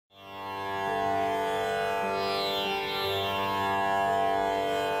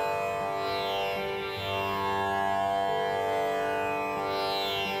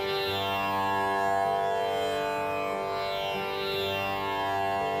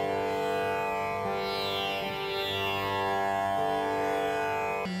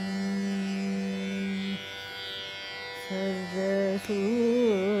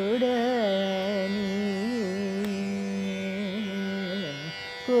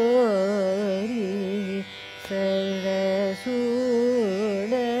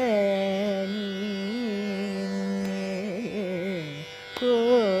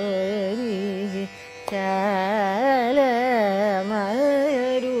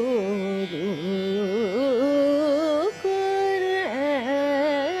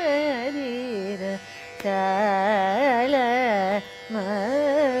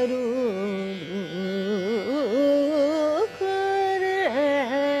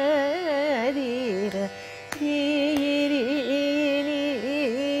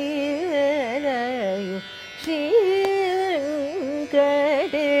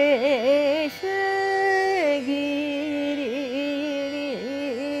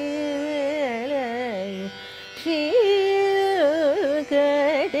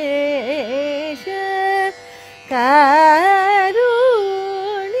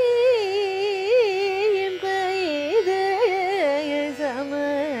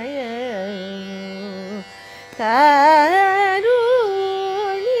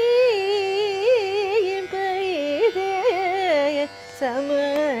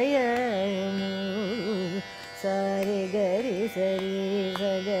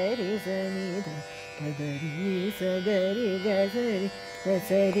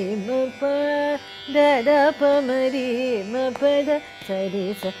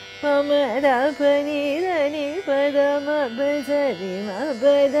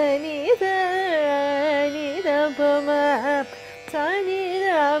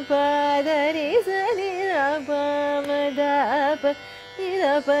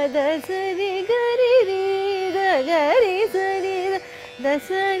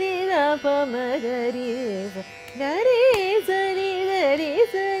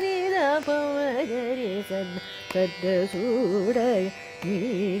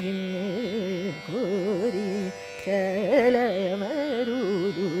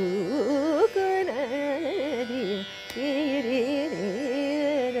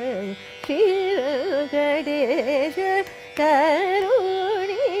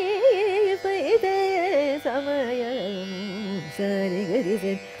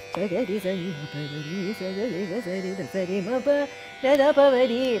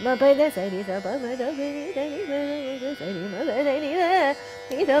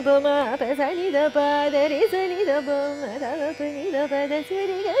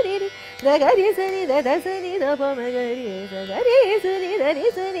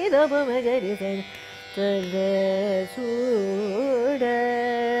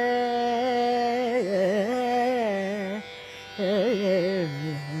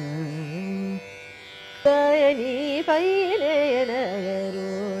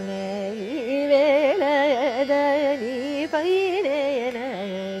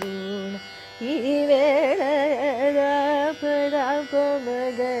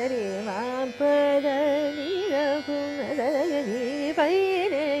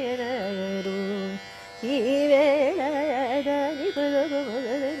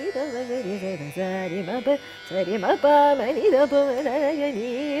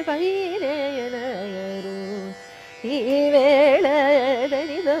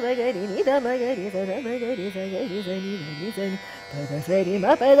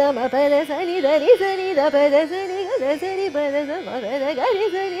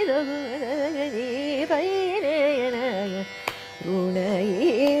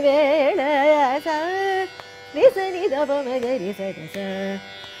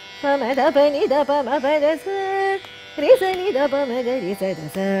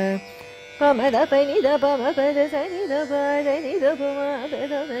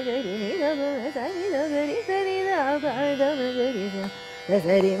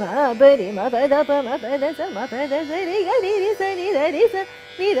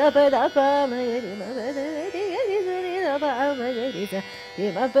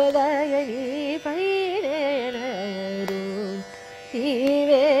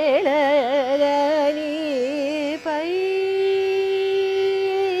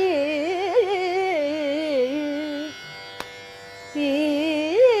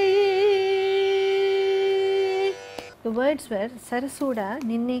The words were Sarasuda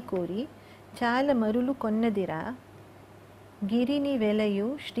Ninne Kori, Chala Marulu Konnadira, Girini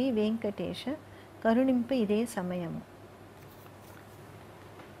Velayu, Shri Venkatesha, Karunimpa Ide Samayamu.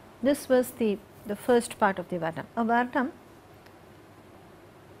 This was the first part of the Varnam. A Varnam,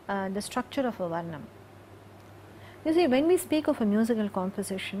 the structure of a Varnam. You see, when we speak of a musical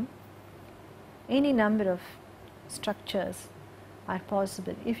composition, any number of structures are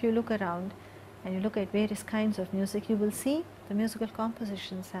possible. If you look around, and you look at various kinds of music, you will see the musical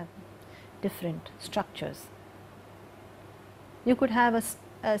compositions have different structures. You could have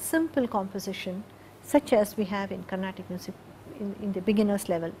a simple composition such as we have in Carnatic music in the beginner's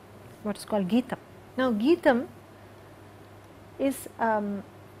level, what is called Geetam. Now Geetam is a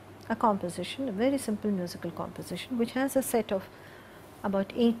composition, a very simple musical composition which has a set of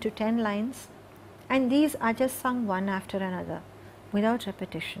about 8 to 10 lines, and these are just sung one after another without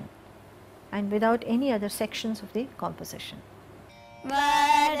repetition and without any other sections of the composition.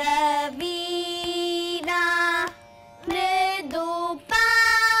 Varavina Mridupani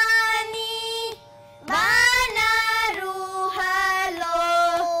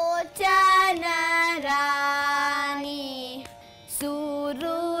Vanaruhalochanarani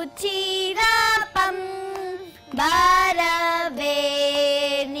Suruchirapam Bharaveni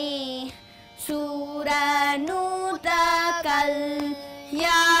Suranuta Kalyani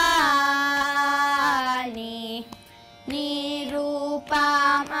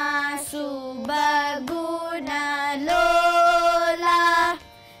Nirupama Subhaguna Lola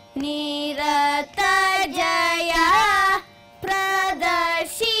Nirata Jaya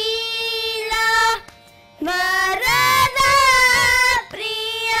Pradashila Varada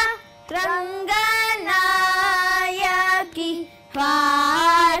Priya Ranganayaki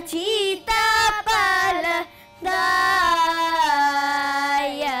Vachita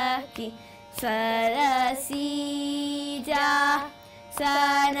Paladayaki Sarasija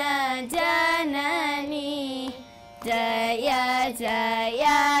Sana Janani Jaya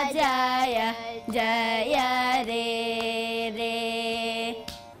Jaya Jaya Jaya Re Re.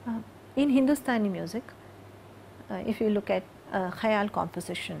 In Hindustani music, if you look at a khayal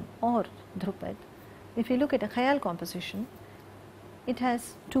composition or dhrupad, if you look at a khayal composition, it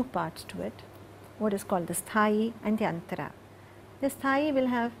has two parts to it, what is called the sthayi and the antara. The sthayi will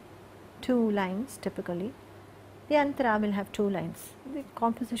have 2 lines typically, the antara will have 2 lines. The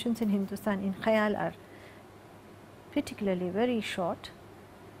compositions in Hindustan in khayal are particularly very short,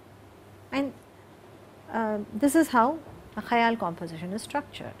 and this is how a khayal composition is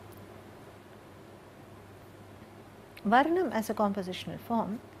structured. Varnam as a compositional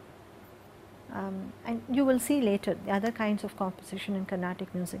form, and you will see later the other kinds of composition in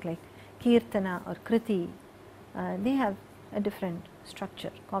Carnatic music like Kirtana or Kriti, they have a different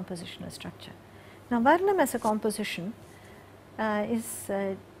structure, compositional structure. Now Varnam as a composition is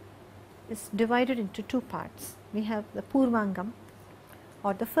divided into 2 parts. We have the Purvangam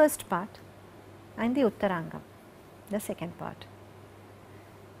or the first part and the Uttarangam, the second part.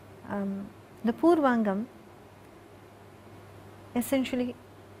 The Purvangam essentially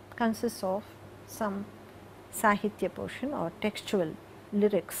consists of some Sahitya portion or textual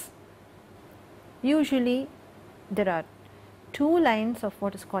lyrics. Usually there are 2 lines of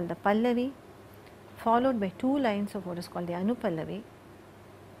what is called the Pallavi, followed by 2 lines of what is called the Anupallavi,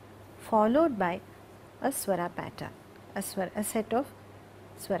 followed by a Swara pattern, a set of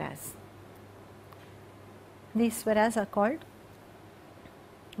Swaras. These Swaras are called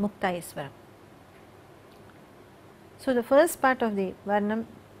Muktai Swara. So the first part of the Varnam,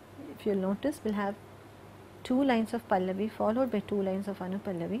 if you will notice, will have 2 lines of Pallavi followed by 2 lines of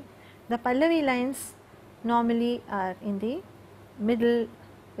Anupallavi. The Pallavi lines normally are in the middle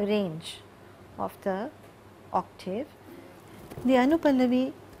range of the octave. The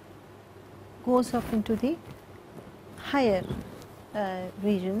Anupallavi goes up into the higher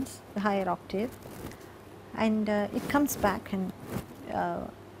regions, the higher octave, and it comes back and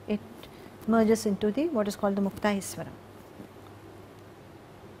it merges into the what is called the Muktaiswaram.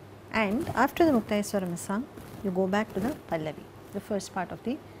 And after the Muktaiswaram is sung, you go back to the Pallavi, the first part of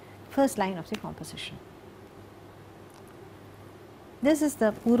the first line of the composition. This is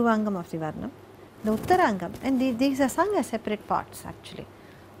the Purvangam of the Varnam. The Uttarangam, and these are sung as separate parts actually.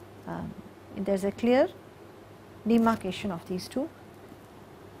 There is a clear demarcation of these 2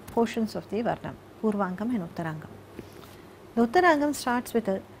 portions of the Varnam, Purvangam and Uttarangam. The Uttarangam starts with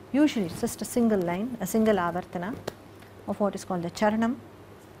usually just a single line, a single avartana of what is called the Charanam,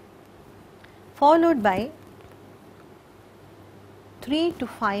 followed by 3 to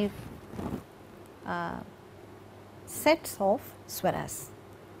 5 sets of Swaras,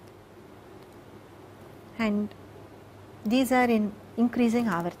 and these are in increasing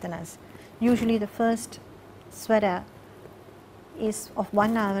avartanas. Usually the first Swara is of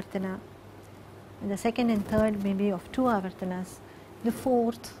 1 avartana, and the second and third may be of 2 avartanas, the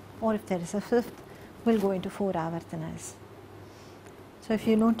fourth, or if there is a fifth, will go into 4 avartanas. So if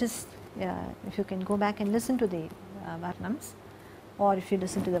you notice, if you can go back and listen to the Varnams, or if you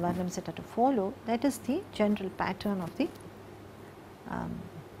listen to the Varnams that are to follow, that is the general pattern of the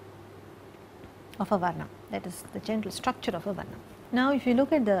of a Varnam, that is the general structure of a Varnam. Now if you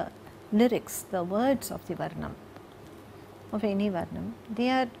look at the lyrics, the words of the Varnam, of any Varnam, they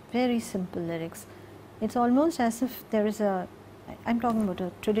are very simple lyrics. It's almost as if there is a, I am talking about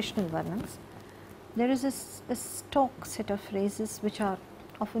a traditional Varnams, there is a stock set of phrases which are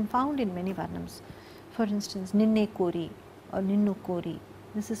often found in many Varnams. For instance, ninne kori or ninnu kori,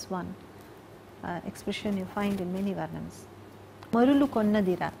 this is one expression you find in many Varnams. Marulu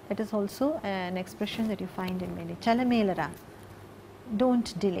konnadira, that is also an expression that you find in many. Chalamelara,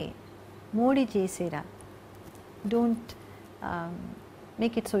 don't delay. Modi chesera, don't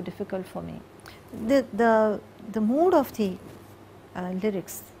make it so difficult for me. The mood of the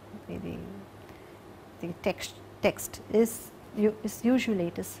lyrics, the text is usually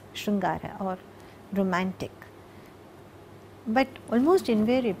it is Shrungara or romantic, but almost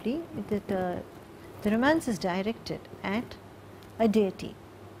invariably the romance is directed at a deity.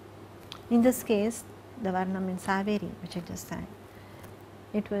 In this case, the Varnam in Saveri, which I just sang,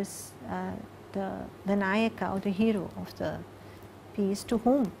 it was the Nayaka or the hero of the piece to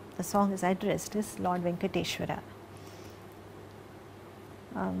whom the song is addressed is Lord Venkateshwara.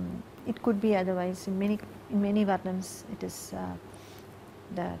 It could be otherwise. In many Varnams it is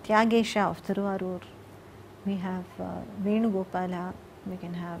the Tyagesha of Thiruvarur. We have Venugopala. We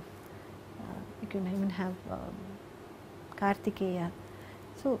can have you can even have Kartikeya.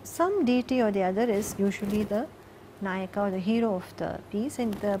 So some deity or the other is usually the Nayaka or the hero of the piece,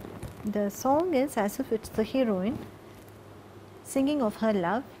 and the song is as if it's the heroine singing of her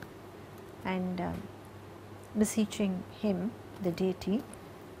love and beseeching him, the deity,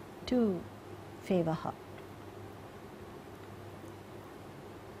 to favor her.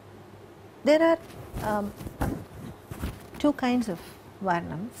 There are two kinds of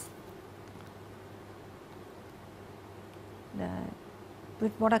Varnams.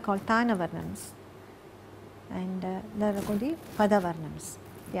 With what are called Tana Varnams, and there are called the Pada Varnams.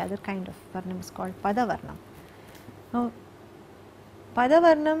 The other kind of Varnam is called Pada Varnam. Now, Pada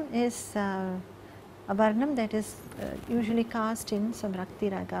Varnam is a Varnam that is usually cast in some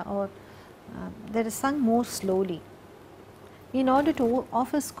Rakti Raga, or that is sung more slowly in order to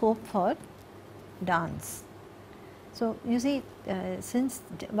offer scope for dance. So, you see, since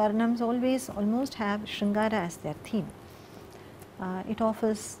Varnams always almost have Shrungara as their theme, it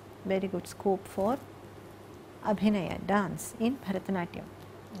offers very good scope for Abhinaya, dance, in Bharatanatyam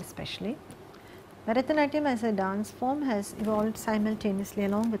especially. Bharatanatyam as a dance form has evolved simultaneously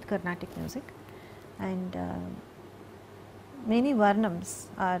along with Carnatic music, and many Varnams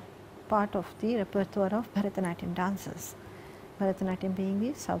are part of the repertoire of Bharatanatyam dances. Bharatanatyam being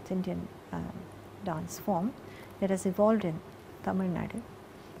the South Indian dance form that has evolved in Tamil Nadu.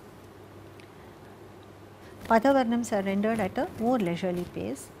 Pada Varnams are rendered at a more leisurely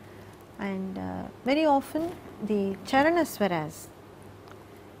pace, and very often the Charana Swaras,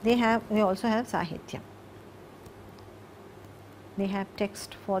 they also have Sahityam. They have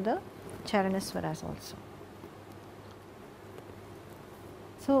text for the Charana Swaras also.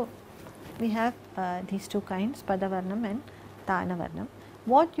 So, we have these two kinds, Pada Varnam and Tana Varnam.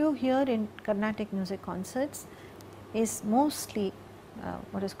 What you hear in Carnatic music concerts is mostly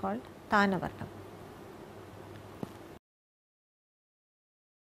what is called Tana Varnam.